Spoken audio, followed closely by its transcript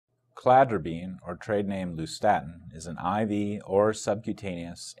Cladribine, or trade name Leustatin, is an IV or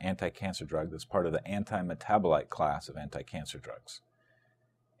subcutaneous anti-cancer drug that's part of the anti-metabolite class of anti-cancer drugs.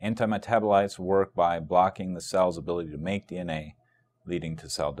 Anti-metabolites work by blocking the cell's ability to make DNA, leading to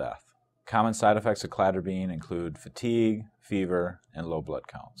cell death. Common side effects of cladribine include fatigue, fever, and low blood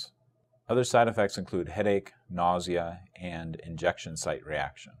counts. Other side effects include headache, nausea, and injection site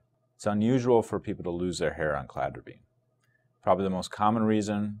reaction. It's unusual for people to lose their hair on cladribine. Probably the most common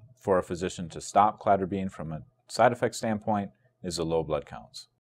reason for a physician to stop cladribine from a side effect standpoint is the low blood counts.